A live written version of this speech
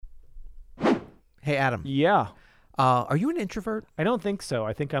Hey, Adam. Yeah. Are you an introvert? I don't think so.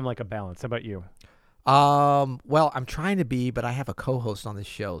 I think I'm like a balance. How about you? Well, I'm trying to be, but I have a co-host on this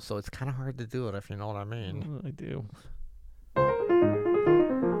show, so it's kind of hard to do it, if you know what I mean. I do.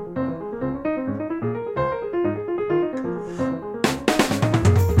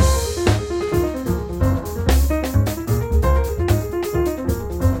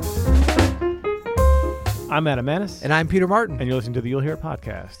 I'm Adam Manis. And I'm Peter Martin. And you're listening to the You'll Hear It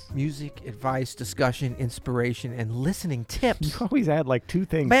podcast. Music, advice, discussion, inspiration, and listening tips. You always add like two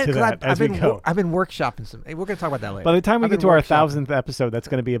things Man, to that I've as we go. I've been workshopping some. Hey, we're going to talk about that later. By the time we I've get been to our workshopping. 1000th episode, that's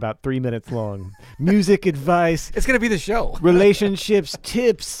going to be about 3 minutes long. Music, advice, It's going to be the show. relationships,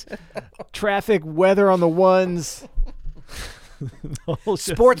 tips, traffic, weather on the ones. The whole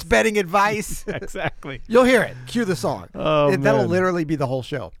show. Sports betting advice. Exactly. You'll hear it. Cue the song. Oh, That'll man. literally be the whole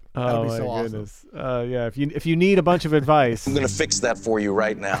show. That'll Oh be my so awesome. goodness. Yeah, if you need a bunch of advice, I'm going to fix that for you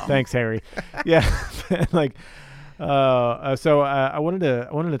right now. thanks, Harry. Yeah, like, so I wanted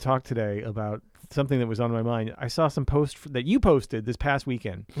to talk today about something that was on my mind. I saw some post that you posted this past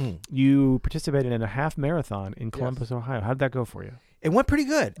weekend. You participated in a half marathon in Columbus, Ohio. How did that go for you? It went pretty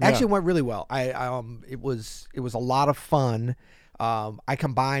good. Yeah. Actually, it went really well. It was a lot of fun. I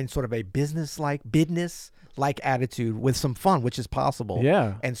combined sort of a business-like attitude with some fun, which is possible.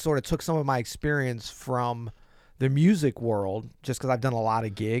 Yeah. And sort of took some of my experience from the music world, just because I've done a lot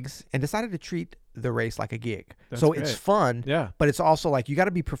of gigs, and decided to treat the race like a gig. That's so great. it's fun, Yeah. but it's also like you got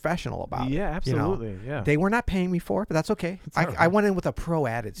to be professional about it. Yeah, you know? absolutely. Yeah. They were not paying me for it, but that's okay. all right. I went in with a pro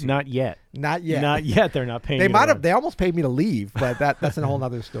attitude. Not yet. Not yet. Not yet. They're not paying. They you to might have. run. They almost paid me to leave, but that's a whole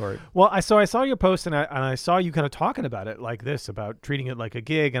nother story. Well, I saw your post and I saw you kind of talking about it like this, about treating it like a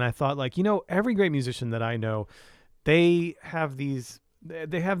gig, and I thought, like, every great musician that I know, they have these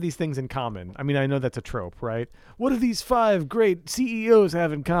things in common. I mean, I know that's a trope, right? What do these 5 great CEOs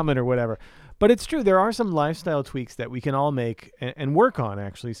have in common or whatever? But it's true. There are some lifestyle tweaks that we can all make and work on,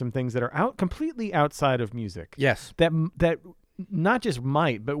 actually, some things that are completely outside of music. Yes. That not just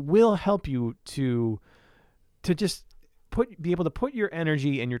might, but will help you to just be able to put your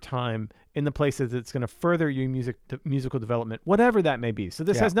energy and your time in the places that's going to further your musical development, whatever that may be. So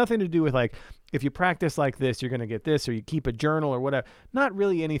this has nothing to do with, like, if you practice like this, you're going to get this, or you keep a journal or whatever. Not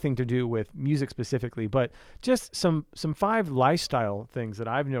really anything to do with music specifically, but just some 5 lifestyle things that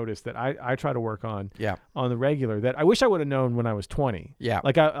I've noticed that I try to work on on the regular, that I wish I would have known when I was 20. Yeah.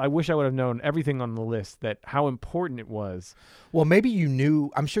 Like I wish I would have known everything on the list, that how important it was. Well, maybe you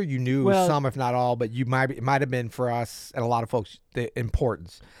knew. I'm sure you knew Well, some, if not all, but it might have been for us and a lot of folks the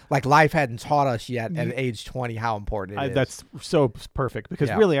importance. Like, life hadn't taught us yet at age 20 how important it is. That's so perfect, because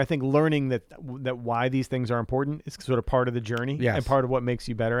Yeah. really I think learning that why these things are important is sort of part of the journey and part of what makes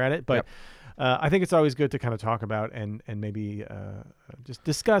you better at it. But I think it's always good to kind of talk about and maybe just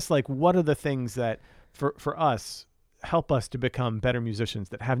discuss, like, what are the things that for us help us to become better musicians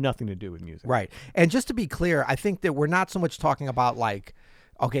that have nothing to do with music. Right. And just to be clear, I think that we're not so much talking about, like,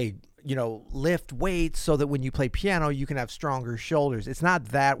 okay, lift weights so that when you play piano, you can have stronger shoulders. It's not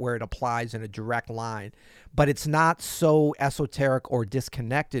that where it applies in a direct line, but it's not so esoteric or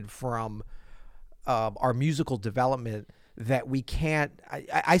disconnected from our musical development that we can't.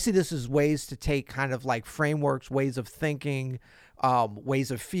 I see this as ways to take kind of like frameworks, ways of thinking, ways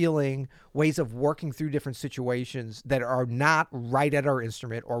of feeling, ways of working through different situations that are not right at our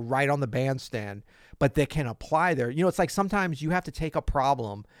instrument or right on the bandstand, but that can apply there. It's like sometimes you have to take a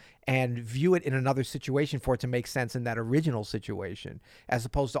problem and view it in another situation for it to make sense in that original situation, as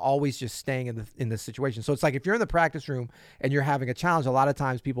opposed to always just staying in the situation. So it's like, if you're in the practice room and you're having a challenge, a lot of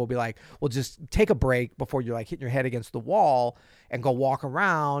times people will be like, well, just take a break before you're like hitting your head against the wall and go walk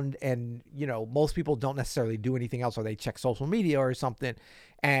around. And, most people don't necessarily do anything else, or they check social media or something,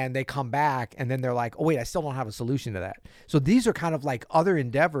 and they come back and then they're like, oh wait, I still don't have a solution to that. So these are kind of like other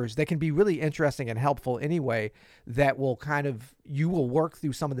endeavors that can be really interesting and helpful anyway, that will you will work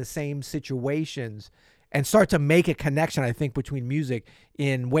through some of the same situations and start to make a connection, I think, between music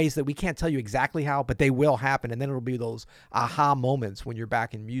in ways that we can't tell you exactly how, but they will happen. And then it'll be those aha moments when you're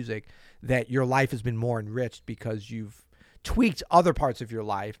back in music, that your life has been more enriched because you've tweaked other parts of your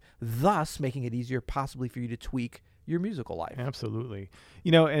life, thus making it easier possibly for you to tweak your musical life. Absolutely.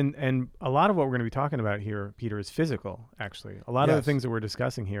 And a lot of what we're going to be talking about here, Peter, is physical, actually. A lot of the things that we're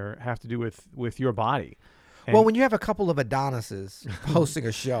discussing here have to do with your body. Well, when you have a couple of Adonises hosting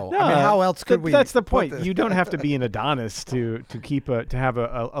a show, No, I mean, how else could we? That's the point. You don't have to be an Adonis to have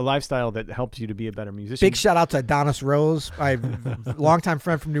a lifestyle that helps you to be a better musician. Big shout out to Adonis Rose, my longtime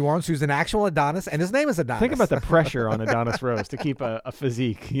friend from New Orleans, who's an actual Adonis, and his name is Adonis. Think about the pressure on Adonis Rose to keep a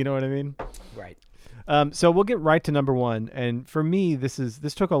physique. You know what I mean? Right. So we'll get right to number one. And for me, this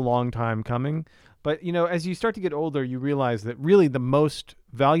took a long time coming. But, you know, as you start to get older, you realize that really the most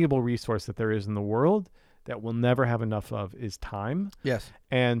valuable resource that there is in the world that we'll never have enough of is time. Yes.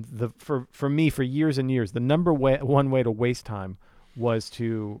 And for me, for years and years, the one way to waste time was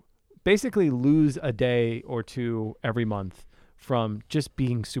to basically lose a day or two every month from just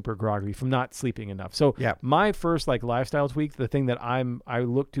being super groggy, from not sleeping enough. So my first like lifestyle tweak, the thing that I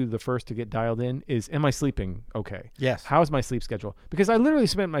look to the first to get dialed in is, am I sleeping okay? Yes. How's my sleep schedule? Because I literally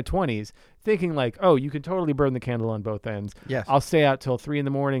spent my 20s thinking like, oh, you can totally burn the candle on both ends. Yes. I'll stay out till 3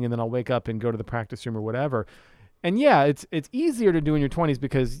 a.m. and then I'll wake up and go to the practice room or whatever. And yeah, it's easier to do in your 20s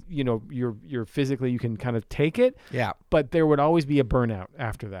because, you know, you're physically, you can kind of take it. Yeah. But there would always be a burnout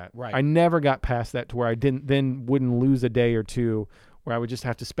after that. Right. I never got past that to where I wouldn't lose a day or two where I would just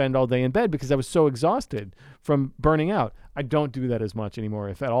have to spend all day in bed because I was so exhausted from burning out. I don't do that as much anymore,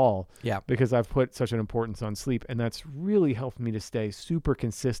 if at all. Yeah. Because I've put such an importance on sleep, and that's really helped me to stay super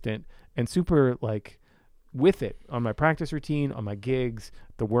consistent and super like with it on my practice routine, on my gigs,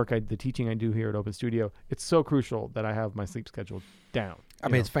 the teaching I do here at Open Studio. It's so crucial that I have my sleep schedule down. I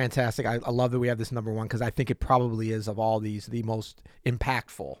mean, it's fantastic. I love that we have this number one because I think it probably is, of all these, the most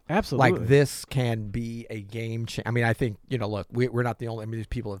impactful. Absolutely. Like, this can be a game changer. I mean, I think, you know, look, we're not the only, I mean,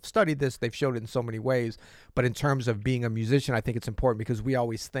 people have studied this. They've showed it in so many ways. But in terms of being a musician, I think it's important because we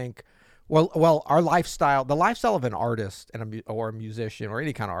always think, well, our lifestyle, the lifestyle of an artist or a musician or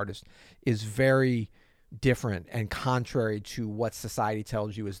any kind of artist is very different and contrary to what society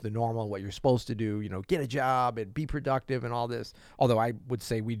tells you is the normal, what you're supposed to do, you know, get a job and be productive and all this. Although I would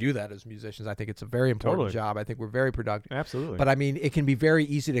say we do that as musicians. I think it's a very important job. I think we're very productive. Absolutely. But I mean, it can be very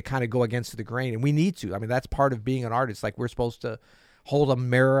easy to kind of go against the grain, and we need to. I mean, that's part of being an artist. Like, we're supposed to hold a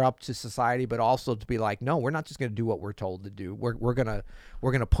mirror up to society, but also to be like, no, we're not just going to do what we're told to do. We're gonna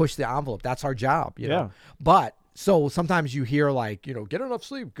push the envelope. That's our job, you know. But so sometimes you hear like, you know, get enough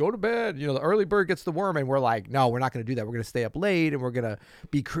sleep, go to bed, you know, the early bird gets the worm, and we're like, no, we're not going to do that. We're going to stay up late and we're going to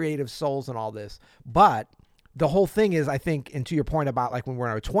be creative souls and all this. But the whole thing is, I think, and to your point about like when we're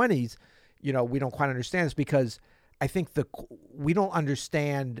in our 20s, you know, we don't quite understand this because I think we don't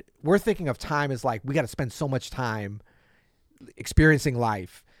understand, we're thinking of time as like, we got to spend so much time experiencing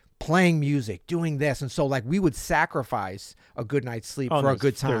life, playing music, doing this. And so like we would sacrifice a good night's sleep for a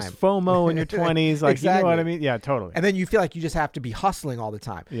good time. There's FOMO in your 20s. Like, exactly. You know what I mean? Yeah, totally. And then you feel like you just have to be hustling all the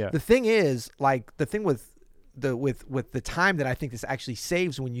time. Yeah. The thing is, like, the thing with the time that I think this actually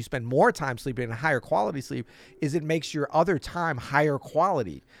saves when you spend more time sleeping and higher quality sleep is it makes your other time higher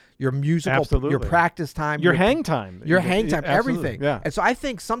quality. Your musical, your practice time, your hang time, everything. Yeah. And so I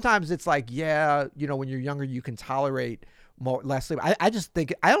think sometimes it's like, yeah, you know, when you're younger, you can tolerate less sleep. I just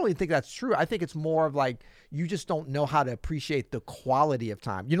think, I don't even think that's true. I think it's more of like, you just don't know how to appreciate the quality of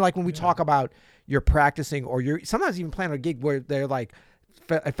time. You know, like when we talk about you're practicing or you're sometimes even playing a gig where they're like,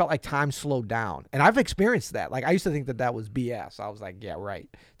 I felt like time slowed down. And I've experienced that. Like, I used to think that was BS. I was like, yeah, right.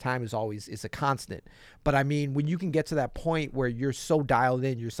 Time is a constant. But I mean, when you can get to that point where you're so dialed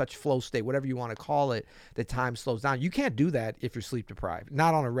in, you're such flow state, whatever you want to call it, that time slows down. You can't do that if you're sleep deprived,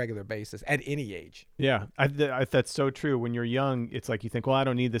 not on a regular basis at any age. Yeah, that's so true. When you're young, it's like you think, well, I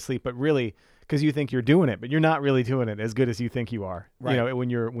don't need the sleep, but really, because you think you're doing it, but you're not really doing it as good as you think you are. Right. You know,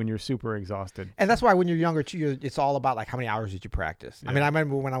 when you're super exhausted. And that's why when you're younger too, it's all about like how many hours did you practice. Yeah. I mean, I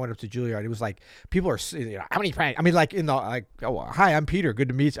remember when I went up to Juilliard, it was like people are, you know, how many practice? I mean, like in the like, oh, hi, I'm Peter, good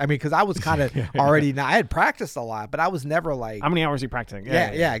to meet you. I mean, because I was kind of already I had practiced a lot, but I was never like, how many hours are you practicing?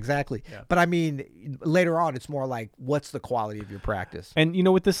 Yeah, exactly. Yeah. But I mean, later on, it's more like, what's the quality of your practice? And you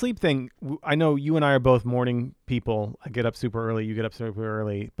know, with the sleep thing, I know you and I are both morning people. I get up super early, you get up super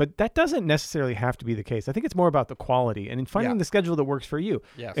early, but that doesn't necessarily have to be the case. I think it's more about the quality and in finding the schedule that works for you.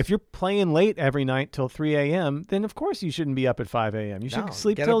 Yes. If you're playing late every night till 3 a.m., then of course you shouldn't be up at 5 a.m. You should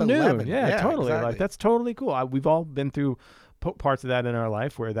sleep till noon. 11. Yeah, totally. Exactly. Like, that's totally cool. We've all been through parts of that in our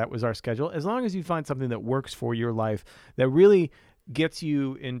life where that was our schedule. As long as you find something that works for your life, that really gets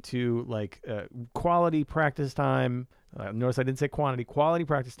you into like quality practice time. Notice I didn't say quantity, quality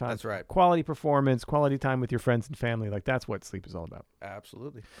practice time. That's right. Quality performance, quality time with your friends and family. Like, that's what sleep is all about.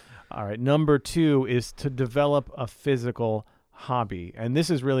 Absolutely. All right. Number 2 is to develop a physical hobby. And this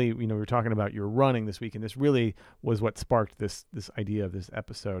is really, you know, we were talking about your running this week, and this really was what sparked this idea of this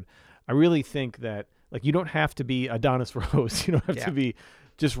episode. I really think that, like, you don't have to be Adonis Rose. You don't have to be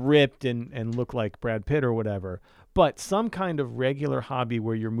just ripped and look like Brad Pitt or whatever. But some kind of regular hobby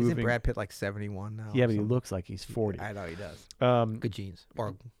where you're moving. Isn't Brad Pitt like 71 now? Yeah, but he looks like he's 40. I know he does. Good genes.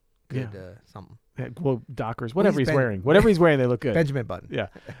 Or good Yeah. something. Well, Dockers, whatever he's Ben- wearing. Whatever he's wearing, they look good. Benjamin Button.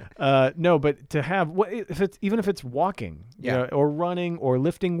 Yeah. No, but to have even if it's walking, you Yeah. know, or running or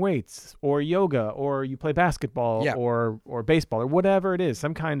lifting weights or yoga or you play basketball Yeah. or baseball or whatever it is,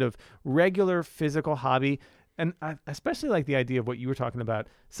 some kind of regular physical hobby. And I especially like the idea of what you were talking about,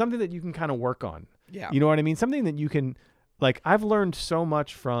 something that you can kind of work on. Yeah. You know what I mean? Something that you can, like, I've learned so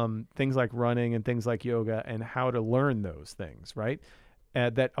much from things like running and things like yoga and how to learn those things, right?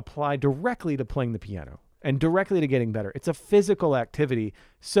 That apply directly to playing the piano and directly to getting better. It's a physical activity.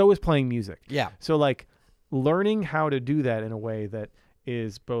 So is playing music. Yeah. So, like, learning how to do that in a way that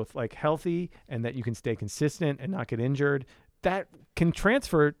is both, like, healthy and that you can stay consistent and not get injured, that can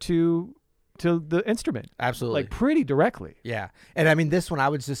transfer to the instrument. Absolutely. Like, pretty directly. Yeah. And I mean, this one, I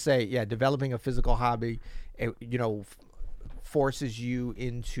would just say, yeah, developing a physical hobby, forces you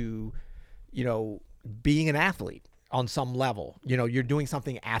into, being an athlete on some level. You're doing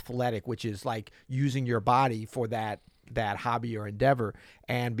something athletic, which is like using your body for that hobby or endeavor.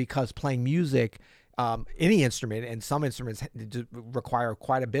 And because playing music, any instrument, and some instruments require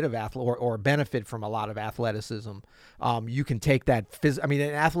quite a bit of or benefit from a lot of athleticism. You can take that and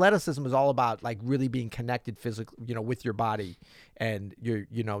athleticism is all about like really being connected physically, with your body and your,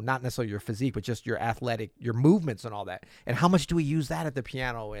 not necessarily your physique, but just your movements and all that. And how much do we use that at the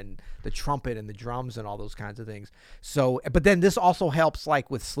piano and the trumpet and the drums and all those kinds of things? So, but then this also helps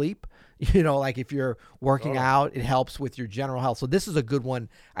like with sleep, like if you're working out, it helps with your general health. So this is a good one,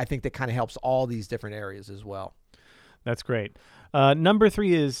 I think, that kind of helps all these different areas as well. That's great. Number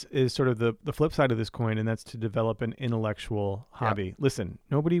 3 is sort of the flip side of this coin, and that's to develop an intellectual hobby. Yep. Listen,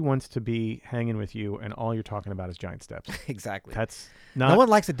 nobody wants to be hanging with you, and all you're talking about is giant steps. Exactly. That's not. No one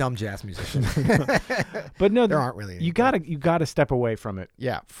likes a dumb jazz musician. But no, there aren't really any. You gotta step away from it.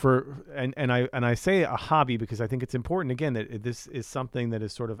 Yeah. And I say a hobby because I think it's important again that this is something that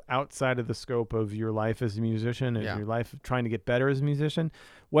is sort of outside of the scope of your life as a musician and your life of trying to get better as a musician.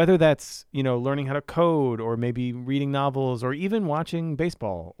 Whether that's, learning how to code or maybe reading novels or even watching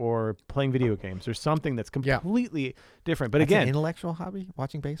baseball or playing video games or something that's completely different. But That's again, an intellectual hobby,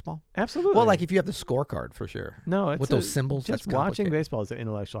 watching baseball. absolutely. Well, like if you have the scorecard for sure. No, it's with those symbols. Just that's watching complicated. baseball is an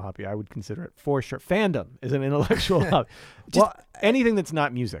intellectual hobby. I would consider it for sure. Fandom is an intellectual hobby. Just anything that's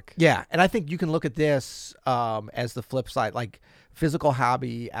not music. Yeah, and I think you can look at this as the flip side, like physical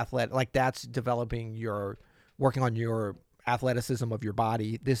hobby, athletic, like that's working on your athleticism of your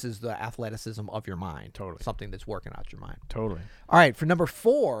body. This is the athleticism of your mind. Totally. Something that's working out your mind. Totally. All right, for number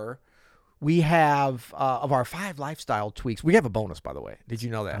 4, we have of our 5 lifestyle tweaks. We have a bonus, by the way. Did you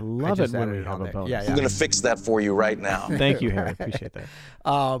know that? I love just it when added we it have on a there. bonus. Yeah, I'm going to fix that for you right now. Thank you, Harry. Appreciate that.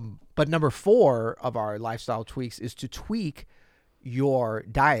 But number 4 of our lifestyle tweaks is to tweak your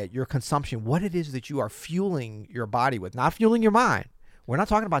diet, your consumption, what it is that you are fueling your body with, not fueling your mind. We're not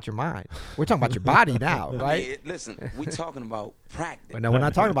talking about your mind. We're talking about your body now, right? Hey, listen, we're talking about practice. But no, we're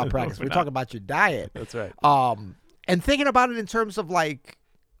not talking about practice. We're talking about your diet. That's right. And thinking about it in terms of like,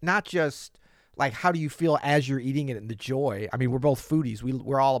 not just like how do you feel as you're eating it and the joy. I mean, we're both foodies.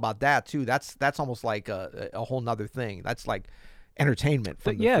 We're all about that too. That's almost like a whole nother thing. That's like entertainment.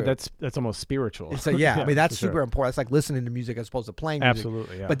 From the food. that's almost spiritual. So yeah, I mean that's for super sure. important. It's like listening to music as opposed to playing music.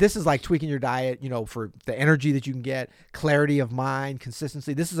 Absolutely, yeah. But this is like tweaking your diet, for the energy that you can get, clarity of mind,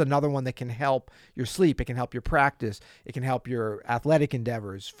 consistency. This is another one that can help your sleep. It can help your practice. It can help your athletic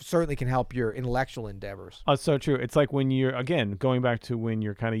endeavors. Certainly can help your intellectual endeavors. Oh, so true. It's like when you're, again, going back to when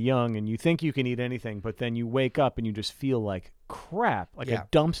you're kind of young and you think you can eat anything, but then you wake up and you just feel like crap, like a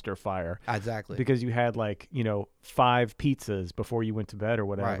dumpster fire. Exactly. Because you had 5 pizzas before you went to bed or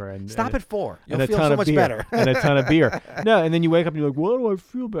whatever. Right. And Stop at 4. You'll and a feel ton so of much beer, better. and a ton of beer. No, and then you wake up and you're like, why do I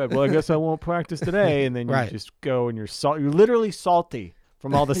feel bad? Well, I guess I won't practice today. And then you just go and you're literally salty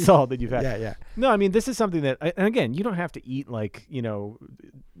from all the salt that you've had. Yeah. No, I mean, this is something that, and again, you don't have to eat like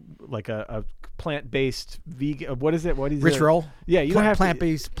a plant-based vegan. What is it? What is Rich it? roll. Yeah, you don't have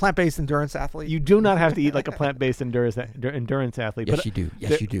plant-based endurance athlete. You do not have to eat like a plant-based endurance athlete. Yes, but you do.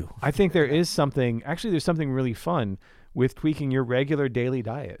 Yes, you do. I think there's something really fun with tweaking your regular daily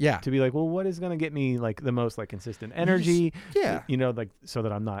diet. Yeah. To be like, well, what is going to get me like the most like consistent energy? Like so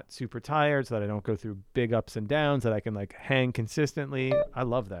that I'm not super tired, so that I don't go through big ups and downs, that I can like hang consistently. I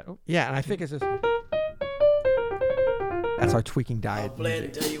love that. Oh. Yeah, and I think it's just that's our tweaking diet. I'll play it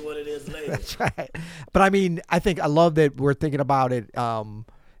and tell you what it is later. That's right. But I mean, I love that we're thinking about it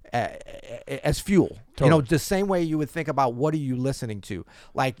as fuel. You know, Totally. the same way you would think about what are you listening to.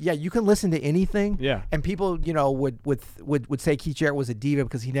 Like, yeah, you can listen to anything. Yeah. And people, you know, would say Keith Jarrett was a diva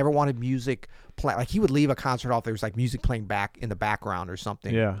because he never wanted music play. Like, he would leave a concert off there was like music playing back in the background or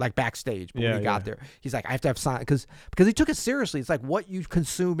something. Yeah. Like backstage. But Yeah, when he got there, he's like, I have to have sound because he took it seriously. It's like what you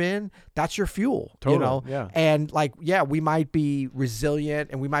consume in, that's your fuel. Totally, You know. yeah. And like, yeah, we might be resilient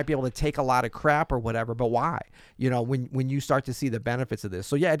and we might be able to take a lot of crap or whatever, but why? You know, when you start to see the benefits of this.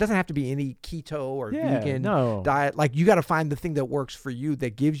 So yeah, it doesn't have to be any keto or vegan no. diet. Like, you got to find the thing that works for you,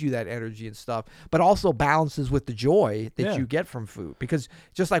 that gives you that energy and stuff, but also balances with the joy that Yeah. you get from food. Because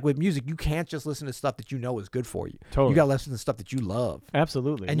just like with music, you can't just listen to stuff that you know is good for you. Totally. You got to listen to stuff that you love.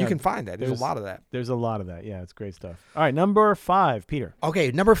 Absolutely. And No, you can find that. There's a lot of that. There's a lot of that. Yeah, it's great stuff. All right, number 5, Peter.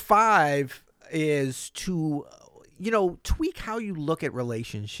 Okay, number 5 is to, you know, tweak how you look at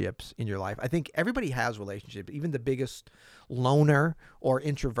relationships in your life. I think everybody has relationships. Even the biggest loner or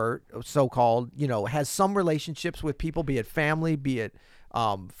introvert, so-called, you know, has some relationships with people, be it family, be it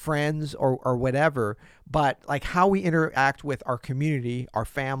friends or whatever. But like how we interact with our community, our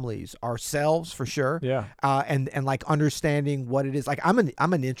families, ourselves for sure. Yeah. And like understanding what it is. Like I'm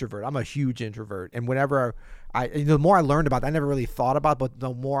an introvert. I'm a huge introvert. And whenever the more I learned about that, I never really thought about, but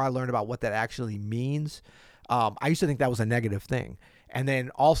the more I learned about what that actually means, I used to think that was a negative thing. And then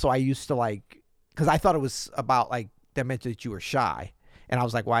also I used to like, because I thought it was about like, that meant that you were shy. And I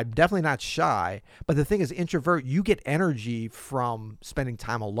was like, well, I'm definitely not shy. But the thing is, introvert, you get energy from spending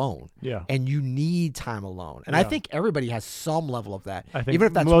time alone. Yeah. And you need time alone. And I Yeah. think everybody has some level of that. I think even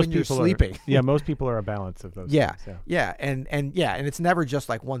if that's most when you're people sleeping. Yeah, most people are a balance of those Yeah. things. Yeah. And it's never just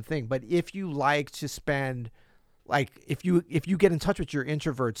like one thing. But if you like to spend, like if you get in touch with your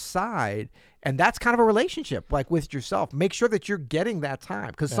introvert side, and that's kind of a relationship like with yourself, make sure that you're getting that time,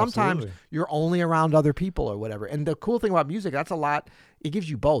 because sometimes Absolutely. you're only around other people or whatever. And the cool thing about music, that's a lot. It gives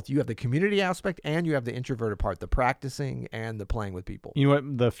you both. You have the community aspect and you have the introverted part, the practicing and the playing with people. You know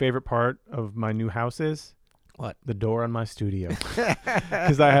what the favorite part of my new house is? What? The door on my studio.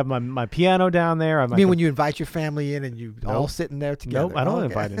 Because I have my piano down there. I have I my mean, when you invite your family in and you all Nope. sitting there together. Nope, I don't Okay.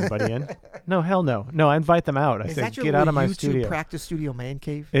 invite anybody in. No, hell no. No, I invite them out. I Is say, that your get out of my YouTube studio. practice studio man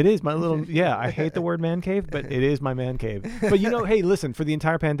cave? It is my little, yeah, I hate the word man cave, but it is my man cave. But you know, hey, listen, for the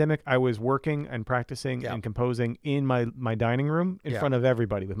entire pandemic, I was working and practicing Yeah. and composing in my dining room in Yeah. front of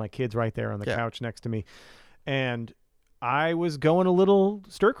everybody with my kids right there on the Yeah. couch next to me. And I was going a little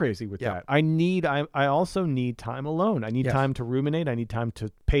stir crazy with Yeah. that. I also need time alone. I need Yes. time to ruminate. I need time to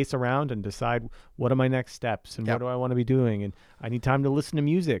pace around and decide what are my next steps and Yeah. what do I want to be doing. And I need time to listen to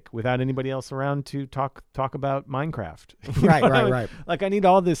music without anybody else around to talk about Minecraft. You Right, know what I right, mean? right. Like I need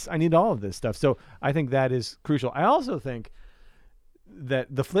all of this stuff. So I think that is crucial. I also think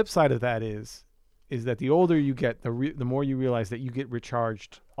that the flip side of that is that the older you get, the more you realize that you get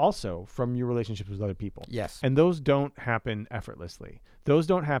recharged also from your relationships with other people. Yes. And those don't happen effortlessly. Those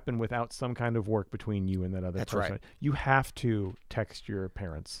don't happen without some kind of work between you and that other That's person. right. You have to text your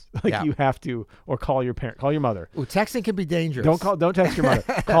parents. Like Yeah. you have to, or call your mother. Ooh, texting can be dangerous. Don't text your mother.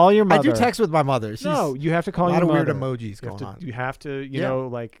 Call your mother. I do text with my mother. She's, No, you have to call a lot your of weird mother. emojis You have going to, on. you have to, you Yeah. know,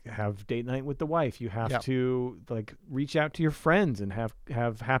 like have date night with the wife. You have Yep. to like reach out to your friends and have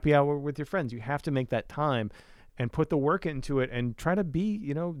happy hour with your friends. You have to make that time and put the work into it and try to be,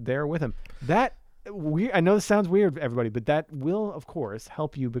 you know, there with them. That I know this sounds weird, everybody, but that will, of course,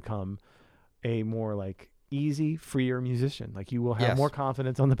 help you become a more like easy, freer musician. Like you will have Yes. more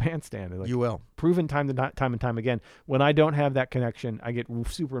confidence on the bandstand. Like You will. proven time and time again. When I don't have that connection, I get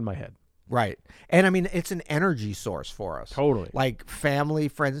super in my head. Right. And I mean, it's an energy source for us. Totally. Like family,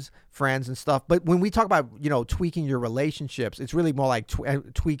 friends and stuff. But when we talk about, you know, tweaking your relationships, it's really more like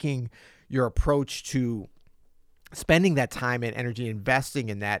tweaking your approach to spending that time and energy, investing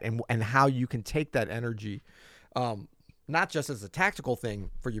in that, and how you can take that energy, not just as a tactical thing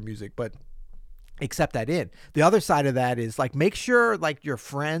for your music, but accept that in. The other side of that is like, make sure like your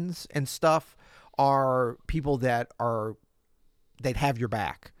friends and stuff are people that have your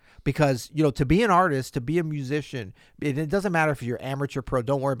back. Because, you know, to be an artist, to be a musician, it doesn't matter if you're amateur, pro,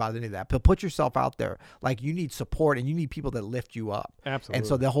 don't worry about any of that. But put yourself out there. Like, you need support and you need people that lift you up. Absolutely. And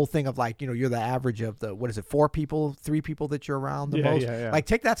so the whole thing of like, you know, you're the average of the, 3 people that you're around the most. Yeah. Like,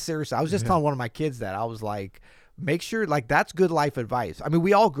 take that seriously. I was just telling one of my kids that. I was like, make sure, like, that's good life advice. I mean,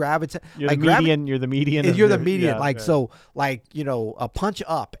 we all gravitate. You're like, the median. You're the median. You're the of median. yeah, like, yeah. so, like, you know, punch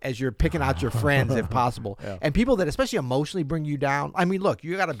up as you're picking out your friends if possible. Yeah. And people that especially emotionally bring you down. I mean, look,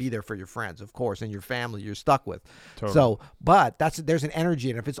 you got to be there for your friends, of course, and your family you're stuck with. Totally. So, but there's an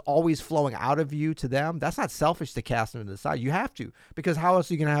energy. And if it's always flowing out of you to them, that's not selfish to cast them to the side. You have to, because how else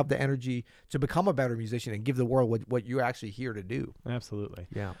are you going to have the energy to become a better musician and give the world what you're actually here to do? Absolutely.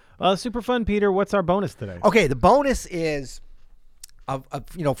 Yeah. Super fun, Peter. What's our bonus today? Okay, the bonus is,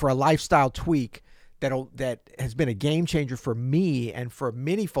 for a lifestyle tweak that has been a game changer for me and for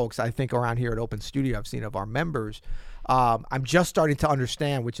many folks I think around here at Open Studio. I've seen of our members. I'm just starting to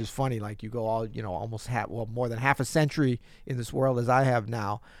understand, which is funny. Like you go all almost more than half a century in this world as I have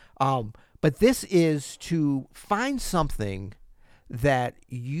now. But this is to find something that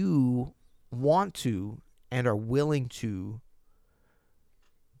you want to and are willing to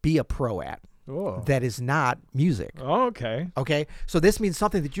be a pro at. Oh. That is not music. Oh, okay. Okay. So this means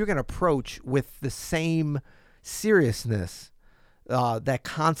something that you're going to approach with the same seriousness, that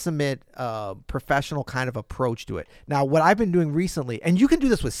consummate professional kind of approach to it. Now, what I've been doing recently, and you can do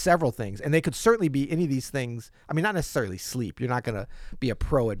this with several things, and they could certainly be any of these things. I mean, not necessarily sleep. You're not going to be a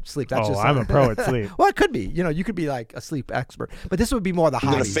pro at sleep. That's I'm a pro at sleep. Well, it could be. You could be like a sleep expert. But this would be more the hobbies.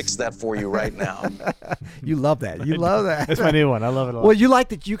 I'm going to fix that for you right now. You love that. You love that. That's my new one. I love it a lot. Well, you like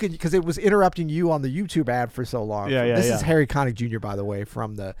that you can, because it was interrupting you on the YouTube ad for so long. Yeah. This is Harry Connick Jr., by the way,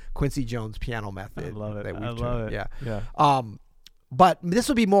 from the Quincy Jones piano method. I love it. that we've I love tried. it. Yeah. But this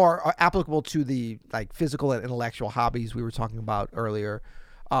would be more applicable to the like physical and intellectual hobbies we were talking about earlier.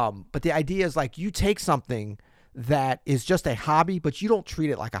 But the idea is like you take something that is just a hobby, but you don't treat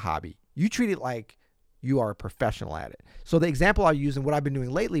it like a hobby. You treat it like you are a professional at it. So the example I use and what I've been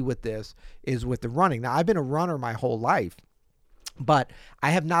doing lately with this is with the running. Now, I've been a runner my whole life, but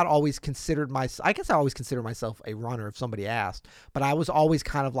I have not always considered myself, I guess I always consider myself a runner if somebody asked, but I was always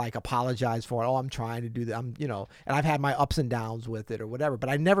kind of like apologize for it. Oh, I'm trying to do that. And I've had my ups and downs with it or whatever, but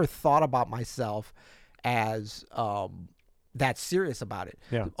I never thought about myself as that serious about it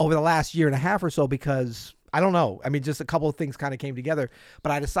over the last year and a half or so, because I don't know. I mean, just a couple of things kind of came together,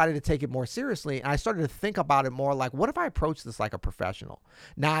 but I decided to take it more seriously. And I started to think about it more like, what if I approach this like a professional?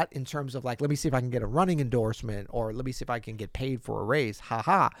 Not in terms of like, let me see if I can get a running endorsement or let me see if I can get paid for a race.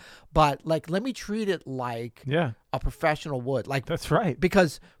 But like, let me treat it like a professional would. Like, that's right.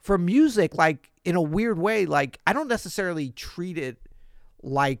 Because for music, like in a weird way, like I don't necessarily treat it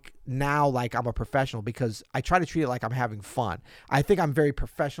like I'm a professional, because I try to treat it like I'm having fun. I think I'm very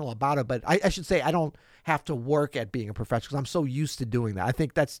professional about it, but I should say I don't have to work at being a professional because I'm so used to doing that. I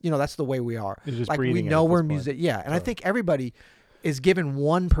think that's the way we are. Like we know we're music. Yeah. And I think everybody is given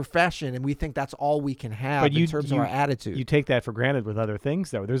one profession and we think that's all we can have in terms of our attitude. You take that for granted with other things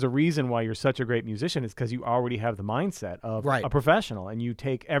though. There's a reason why you're such a great musician. It's because you already have the mindset of a professional and you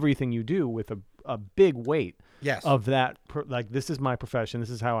take everything you do with a big weight. Yes. Of that, like, this is my profession.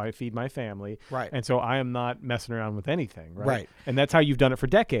 This is how I feed my family. Right. And so I am not messing around with anything. Right. And that's how you've done it for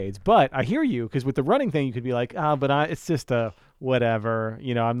decades. But I hear you, because with the running thing, you could be like, it's just a whatever.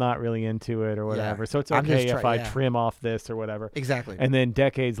 I'm not really into it or whatever. Yeah. So it's okay if I trim off this or whatever. Exactly. And then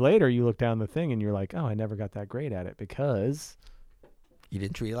decades later, you look down the thing and you're like, oh, I never got that great at it because you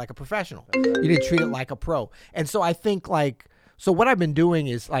didn't treat it like a professional. You didn't treat it like a pro. And so I think so what I've been doing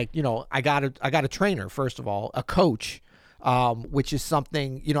is I got a trainer, first of all, a coach, which is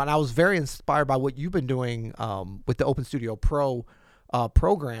something, and I was very inspired by what you've been doing with the Open Studio Pro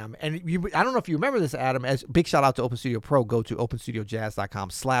program. And I don't know if you remember this, Adam, as big shout out to Open Studio Pro. Go to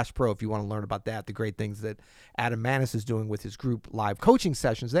openstudiojazz.com/pro if you want to learn about that, the great things that Adam Manis is doing with his group live coaching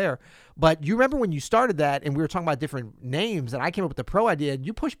sessions there. But you remember when you started that and we were talking about different names and I came up with the pro idea and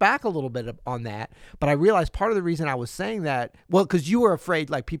you pushed back a little bit on that. But I realized part of the reason I was saying that, well, because you were afraid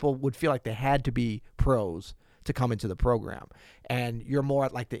like people would feel like they had to be pros to come into the program. And you're more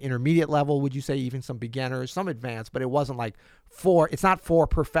at like the intermediate level, would you say, even some beginners, some advanced, but it wasn't like it's not for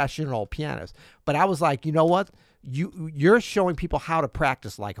professional pianists. But I was like, you know what? You're showing people how to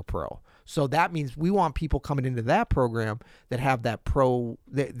practice like a pro. So that means we want people coming into that program that have that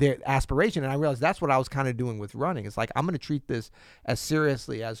their aspiration. And I realized that's what I was kind of doing with running. It's like, I'm going to treat this as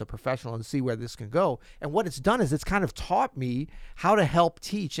seriously as a professional and see where this can go. And what it's done is it's kind of taught me how to help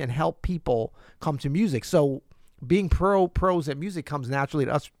teach and help people come to music. So being pros at music comes naturally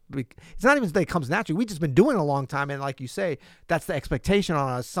to us. It's not even that it comes naturally. We've just been doing it a long time. And like you say, that's the expectation on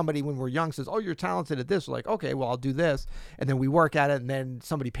us. Somebody when we're young says, oh, you're talented at this. We're like, okay, well, I'll do this. And then we work at it. And then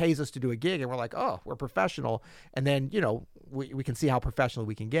somebody pays us to do a gig and we're like, oh, we're professional. And then, we can see how professional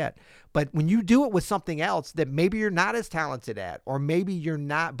we can get. But when you do it with something else that maybe you're not as talented at, or maybe you're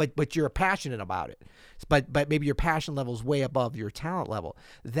not, but you're passionate about it. But maybe your passion level is way above your talent level.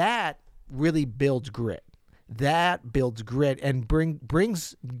 That really builds grit. That builds grit and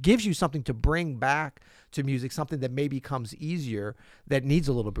gives you something to bring back to music, something that maybe comes easier, that needs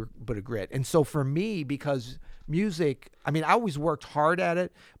a little bit of grit. And so for me, because music, I mean, I always worked hard at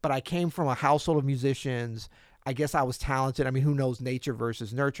it, but I came from a household of musicians. I guess I was talented. I mean, who knows nature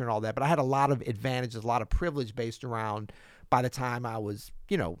versus nurture and all that, but I had a lot of advantages, a lot of privilege based around by the time I was,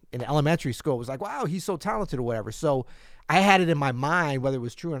 in elementary school. It was like, wow, he's so talented or whatever. So I had it in my mind, whether it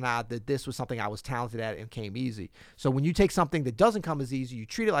was true or not, that this was something I was talented at and came easy. So when you take something that doesn't come as easy, you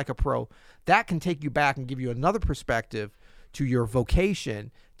treat it like a pro, that can take you back and give you another perspective to your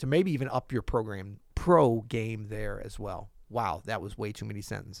vocation to maybe even up your pro game there as well. Wow, that was way too many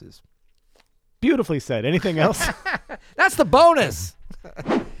sentences. Beautifully said. Anything else? That's the bonus.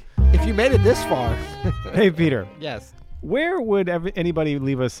 If you made it this far. Hey, Peter. Yes. Where would anybody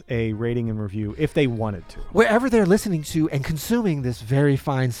leave us a rating and review if they wanted to? Wherever they're listening to and consuming this very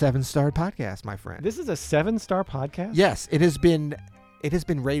fine 7-star podcast, my friend. This is a 7-star podcast? Yes, it has been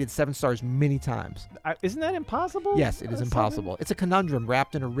rated 7 stars many times. Isn't that impossible? Yes, it is impossible. It's a conundrum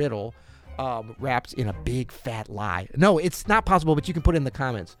wrapped in a riddle, wrapped in a big fat lie. No, it's not possible, but you can put it in the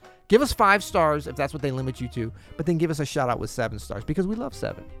comments. Give us 5 stars if that's what they limit you to, but then give us a shout out with 7 stars because we love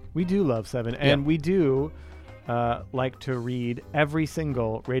 7. We do love 7, and we do like to read every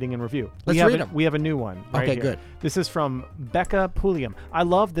single rating and review. Let's read them. We have a new one. Right Okay, here. good. This is from Becca Pulliam. I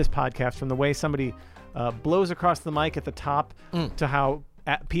love this podcast from the way somebody blows across the mic at the top to how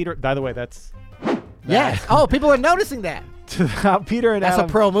Peter. By the way, that's yes. Oh, people are noticing that. To how Peter and That's Adam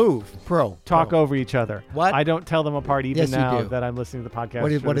a pro move. talk over each other. What? I don't tell them apart even Yes, you now do. that I'm listening to the podcast. What for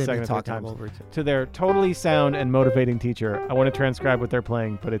did the they second or third talking time. over to? To their totally sound and motivating teacher. I want to transcribe what they're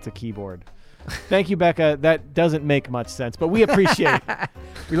playing, but it's a keyboard. Thank you, Becca. That doesn't make much sense, but we appreciate it.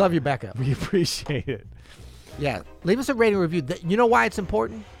 We love you, Becca. We appreciate it. Yeah. Leave us a rating review. You know why it's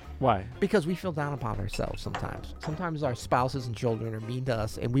important? Why? Because we feel down upon ourselves sometimes. Sometimes our spouses and children are mean to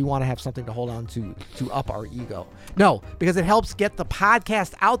us, and we want to have something to hold on to up our ego. No, because it helps get the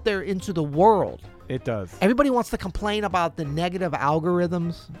podcast out there into the world. It does. Everybody wants to complain about the negative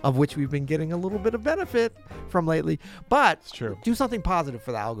algorithms, of which we've been getting a little bit of benefit from lately. But It's true. do something positive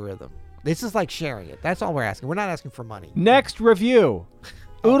for the algorithm. This is like sharing it. That's all we're asking. We're not asking for money. Next review.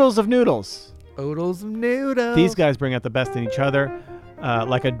 Oodles of Noodles. Oodles of noodles. These guys bring out the best in each other.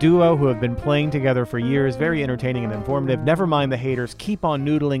 Like a duo who have been playing together for years. Very entertaining and informative. Never mind the haters. Keep on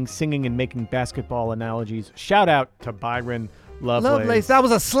noodling, singing, and making basketball analogies. Shout out to Byron Lovelace. Lovelace. That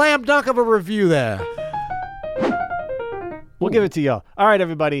was a slam dunk of a review there. We'll give it to y'all. All right,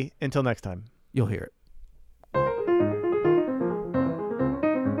 everybody. Until next time. You'll hear it.